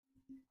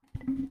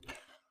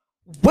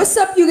What's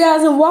up, you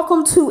guys, and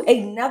welcome to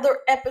another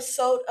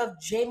episode of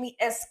Jamie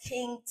S.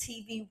 King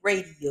TV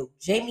Radio.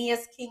 Jamie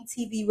S. King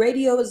TV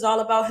Radio is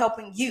all about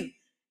helping you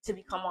to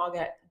become all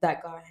that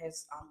God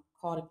has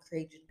called and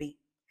created you to be.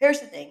 Here's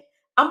the thing: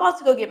 I'm about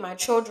to go get my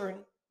children,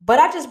 but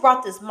I just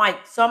brought this mic,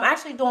 so I'm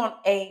actually doing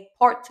a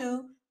part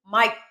two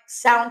mic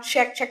sound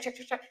check,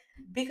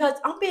 because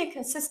I'm being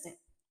consistent.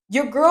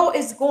 Your girl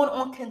is going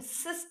on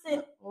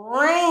consistent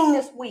rain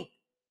this week.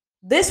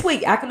 This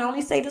week, I can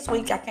only say this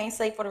week. I can't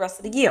say for the rest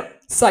of the year.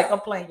 It's like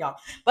I'm playing y'all.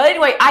 But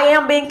anyway, I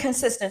am being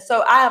consistent.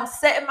 So I am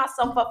setting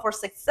myself up for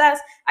success.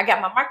 I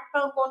got my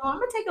microphone going on. I'm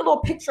going to take a little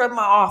picture of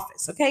my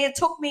office. Okay. It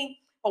took me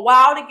a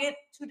while to get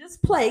to this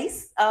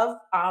place of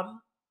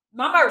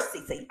my mercy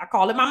seat. I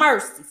call it my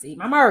mercy seat.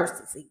 My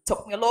mercy seat. It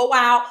took me a little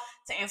while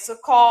to answer a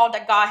call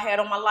that God had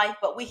on my life,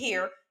 but we're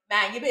here.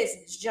 Mind your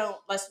business.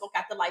 Let's look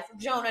at the life of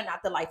Jonah,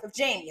 not the life of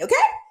Jamie. Okay?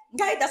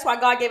 Okay, that's why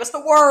God gave us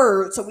the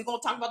word. So we're going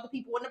to talk about the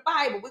people in the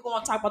Bible. We're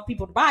going to talk about the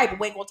people in the Bible.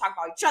 We ain't going to talk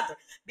about each other,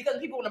 because the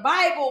people in the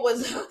Bible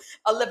was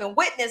a living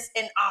witness,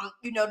 and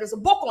there's a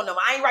book on them.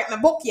 I ain't writing my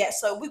book yet,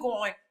 so we're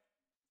going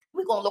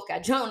to look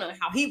at Jonah and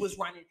how he was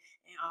running.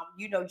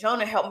 And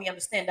Jonah helped me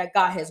understand that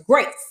God has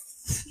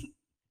grace.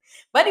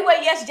 But anyway,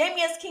 yes,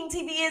 Jamie S. King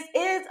TV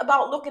is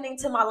about looking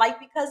into my life,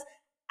 because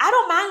I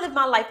don't mind living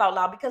my life out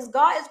loud, because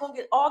God is going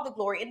to get all the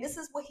glory. And this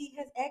is what he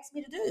has asked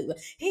me to do.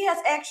 He has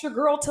asked your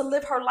girl to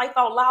live her life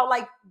out loud.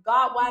 Like,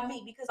 God, why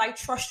me? Because I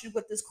trust you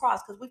with this cross,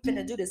 because we're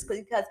finna do this,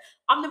 because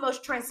I'm the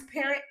most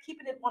transparent,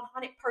 keeping it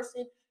 100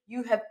 person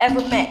you have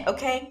ever met,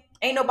 okay?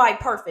 Ain't nobody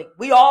perfect.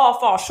 We all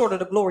fall short of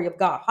the glory of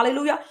God.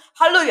 Hallelujah.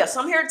 Hallelujah. So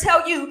I'm here to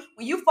tell you,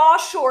 when you fall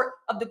short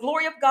of the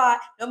glory of God,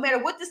 no matter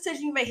what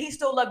decision you make, he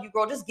still loves you,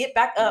 girl. Just get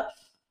back up,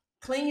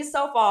 clean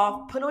yourself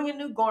off, put on your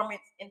new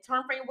garments, and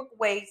turn from your wicked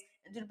ways,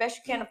 and do the best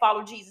you can to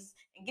follow Jesus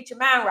and get your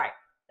mind right.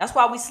 That's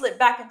why we slip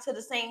back into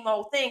the same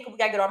old thing, because we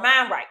got to get our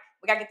mind right.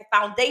 We got to get the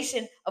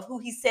foundation of who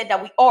he said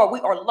that we are. We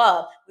are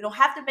love. We don't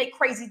have to make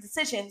crazy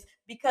decisions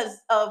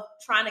because of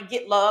trying to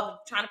get love and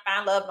trying to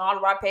find love and all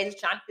of our pages,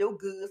 trying to feel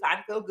good, trying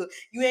to feel good.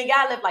 You ain't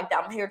got to live like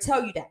that. I'm here to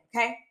tell you that,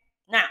 okay?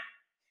 Now,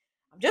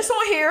 I'm just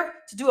on here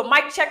to do a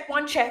mic check,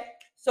 one check.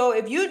 So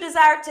if you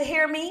desire to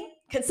hear me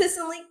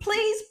consistently,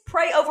 please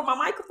pray over my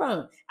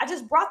microphone. I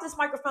just brought this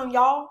microphone,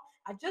 y'all.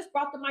 I just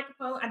brought the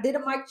microphone. I did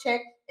a mic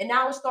check, and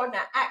now it's starting to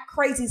act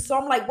crazy. So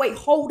I'm like, wait,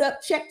 hold up,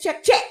 check.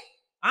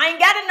 I ain't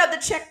got another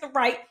check to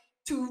write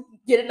to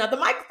get another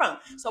microphone.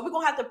 So we're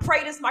going to have to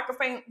pray this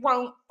microphone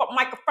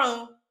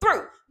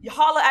through. You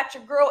holler at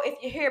your girl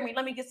if you hear me.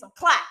 Let me get some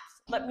claps.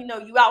 Let me know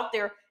you out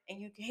there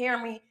and you can hear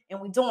me, and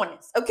we're doing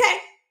this. Okay?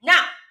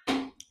 Now,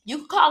 you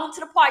can call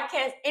into the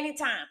podcast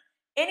anytime.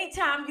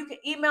 Anytime you can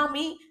email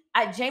me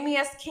at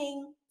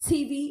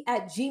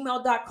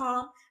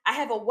jamieskingtv@gmail.com. I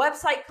have a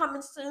website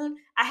coming soon.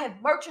 I have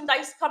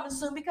merchandise coming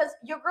soon, because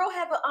your girl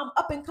have an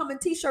up-and-coming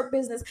t-shirt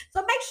business.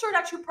 So make sure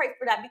that you pray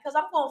for that, because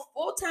I'm going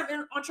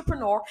full-time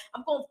entrepreneur.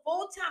 I'm going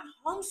full-time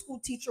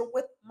homeschool teacher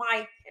with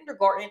my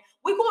kindergarten.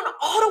 We're going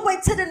all the way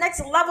to the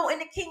next level in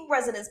the King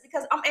residence,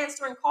 because I'm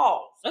answering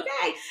calls.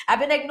 Okay? I've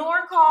been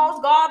ignoring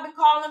calls. God been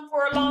calling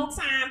for a long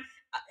time.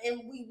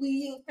 And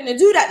we ain't finna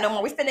do that no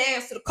more. We finna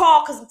answer the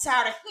call, because I'm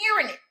tired of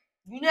hearing it.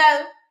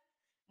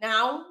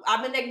 Now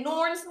I've been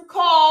ignoring some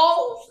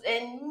calls,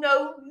 and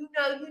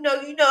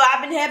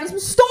I've been having some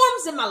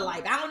storms in my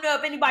life. I don't know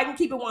if anybody can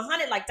keep it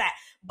 100 like that,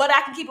 but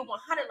I can keep it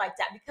 100 like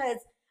that, because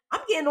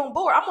I'm getting on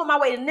board. I'm on my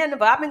way to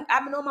Nineveh. I've been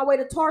on my way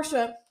to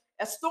Tarsha.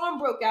 A storm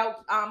broke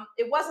out.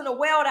 It wasn't a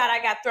well that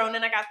I got thrown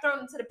in. I got thrown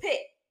into the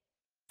pit.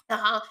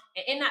 And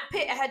in that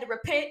pit, I had to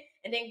repent.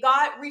 And then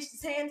God reached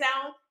his hand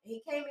down, and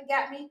he came and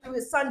got me through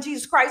his son,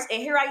 Jesus Christ.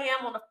 And here I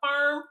am on a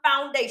firm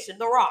foundation,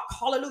 the rock.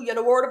 Hallelujah,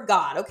 the word of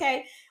God.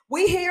 Okay.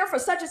 We here for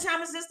such a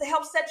time as this to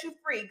help set you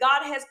free.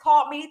 God has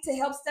called me to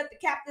help set the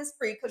captives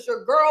free, because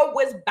your girl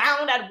was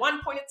bound at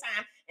one point in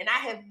time, and I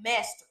have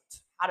mastered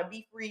how to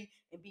be free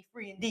and be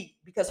free indeed.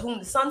 Because whom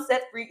the Son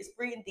set free is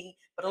free indeed.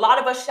 But a lot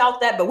of us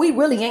shout that, but we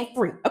really ain't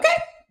free. Okay.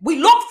 We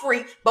look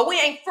free, but we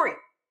ain't free.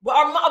 Well,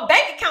 our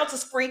bank account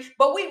is free,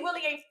 but we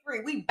really ain't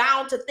free. We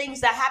bound to things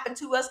that happened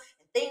to us,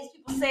 and things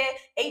people said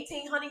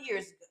 1,800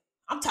 years ago.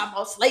 I'm talking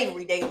about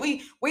slavery days.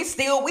 We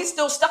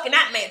still stuck in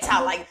that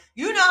mentality. Like,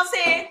 you know what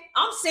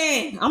I'm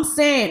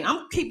saying?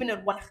 I'm keeping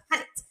it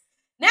 100.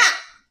 Now,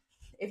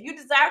 if you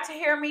desire to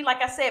hear me,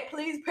 like I said,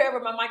 please pray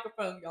over my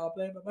microphone, y'all.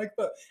 Play my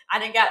microphone. I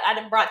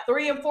done brought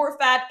 3 and 4,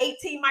 5,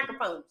 18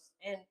 microphones.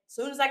 And as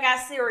soon as I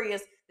got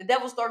serious, the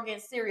devil started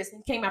getting serious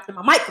and came after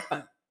my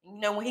microphone.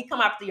 When he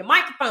come after your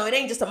microphone, it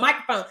ain't just a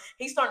microphone.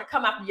 He's starting to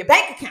come after your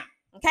bank account.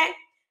 Okay?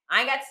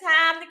 I ain't got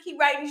time to keep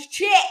writing these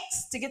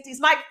checks to get these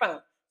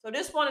microphones. So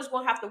this one is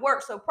going to have to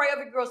work. So pray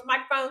over your girl's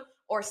microphone,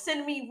 or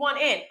send me one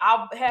in.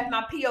 I'll have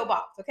my P.O.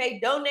 box. Okay?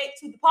 Donate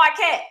to the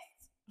podcast.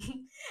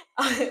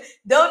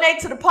 Donate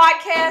to the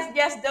podcast.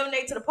 Yes,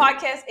 donate to the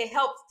podcast. It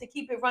helps to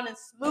keep it running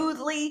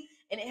smoothly,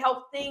 and it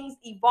helps things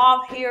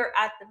evolve here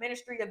at the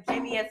ministry of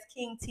Jamie S.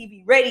 King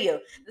TV Radio.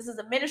 This is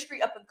a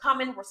ministry up and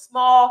coming. We're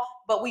small,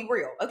 but we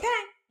real. Okay.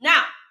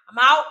 Now I'm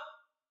out.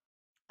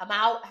 I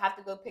have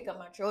to go pick up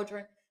my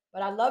children.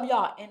 But I love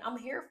y'all and I'm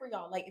here for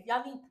y'all. Like if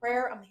y'all need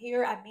prayer, I'm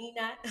here. I mean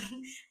that.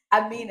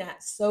 I mean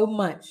that so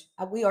much.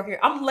 We are here.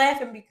 I'm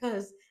laughing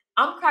because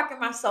I'm cracking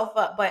myself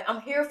up, but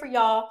I'm here for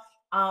y'all.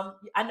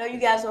 I know you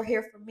guys are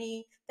here for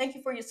me. Thank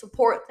you for your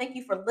support. Thank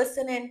you for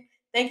listening.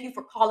 Thank you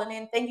for calling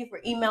in. Thank you for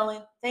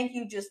emailing. Thank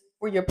you just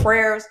for your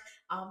prayers.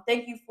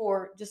 Thank you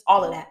for just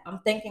all of that. I'm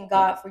thanking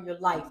God for your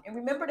life. And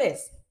remember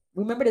this.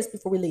 Remember this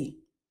before we leave.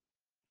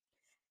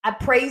 I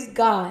praise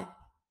God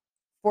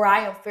for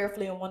I am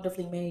fearfully and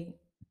wonderfully made.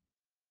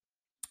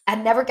 I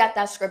never got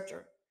that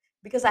scripture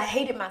because I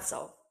hated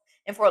myself.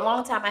 And for a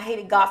long time I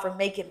hated God for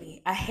making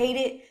me. I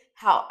hated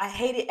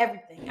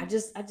everything. I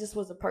just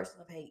was a person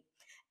of hate.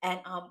 And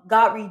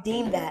God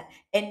redeemed that.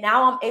 And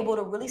now I'm able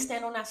to really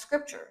stand on that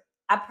scripture.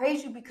 I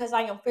praise you because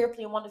I am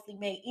fearfully and wonderfully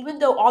made. Even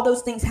though all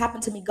those things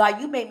happened to me,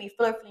 God, you made me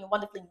fearfully and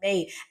wonderfully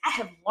made. I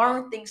have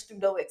learned things through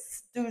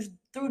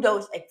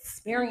those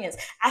experiences.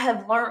 I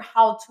have learned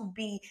how to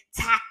be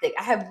tactic.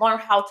 I have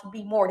learned how to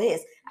be more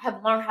this. I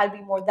have learned how to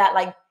be more that.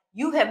 Like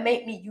you have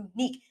made me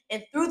unique.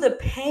 And through the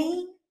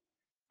pain,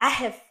 I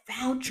have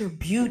found your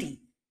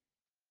beauty.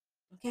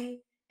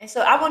 Okay. And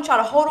so I want y'all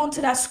to hold on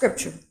to that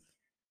scripture.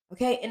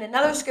 Okay. In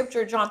another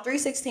scripture, John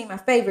 3:16, my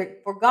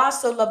favorite, for God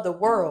so loved the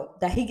world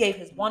that he gave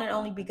his one and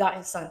only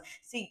begotten son.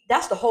 See,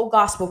 that's the whole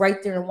gospel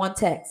right there in one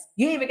text.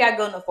 You ain't even got to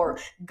go no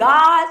further.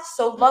 God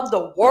so loved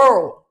the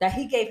world that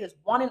he gave his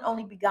one and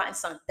only begotten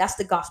son. That's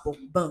the gospel.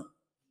 Boom.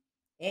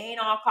 It ain't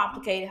all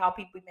complicated how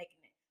people be making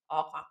it.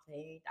 All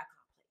complicated. Not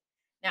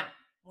complicated. Now,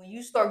 when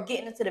you start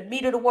getting into the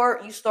meat of the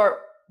word, you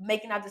start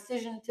making that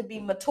decision to be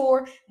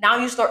mature. Now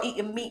you start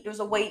eating meat. There's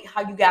a way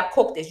how you got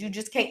cooked this. You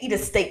just can't eat a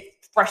steak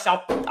fresh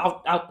out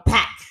the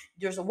pack.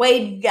 There's a way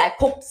you got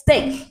cooked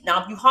steak.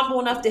 Now, if you humble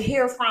enough to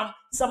hear from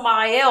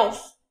somebody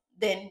else,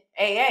 then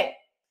hey.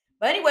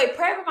 But anyway,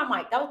 pray with my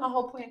mic. That was my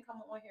whole point of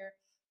coming on here.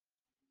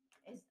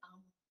 Is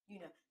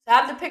so I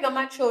have to pick up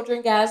my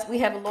children, guys. We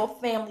have a little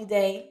family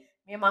day.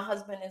 Me and my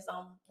husband is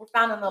we're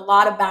finding a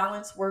lot of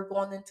balance. We're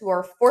going into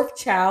our fourth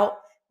child.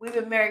 We've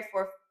been married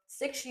for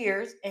 6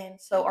 years, and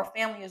so our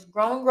family is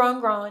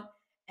growing,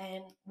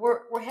 and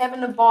we're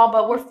having a ball,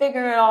 but we're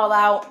figuring it all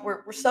out.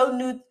 We're so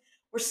new.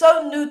 We're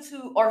so new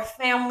to our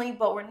family,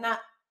 but we're not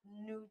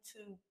new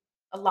to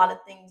a lot of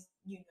things.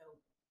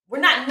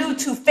 We're not new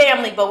to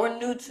family, but we're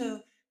new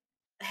to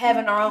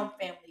having our own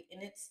family,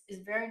 and it's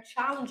very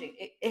challenging.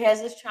 It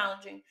has its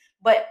challenging,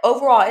 but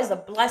overall it's a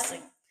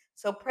blessing.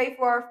 So pray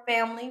for our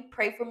family,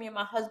 pray for me and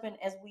my husband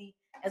as we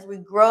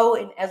grow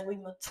and as we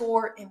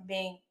mature in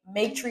being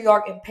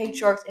matriarch and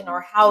patriarchs in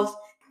our house,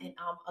 and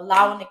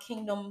allowing the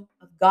kingdom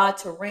of God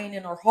to reign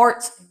in our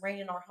hearts and reign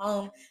in our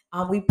home.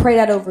 We pray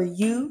that over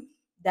you,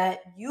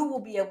 that you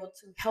will be able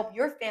to help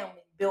your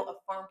family build a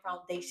firm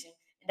foundation,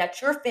 and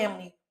that your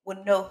family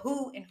will know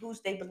who and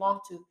whose they belong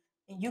to,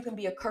 and you can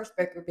be a curse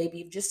breaker,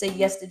 baby. Just say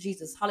yes to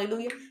Jesus.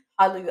 Hallelujah.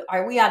 Hallelujah. All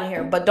right, we out of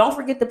here. But don't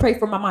forget to pray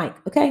for my mic.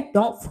 Okay?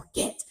 Don't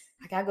forget.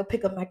 I gotta go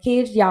pick up my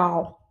kids,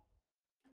 y'all.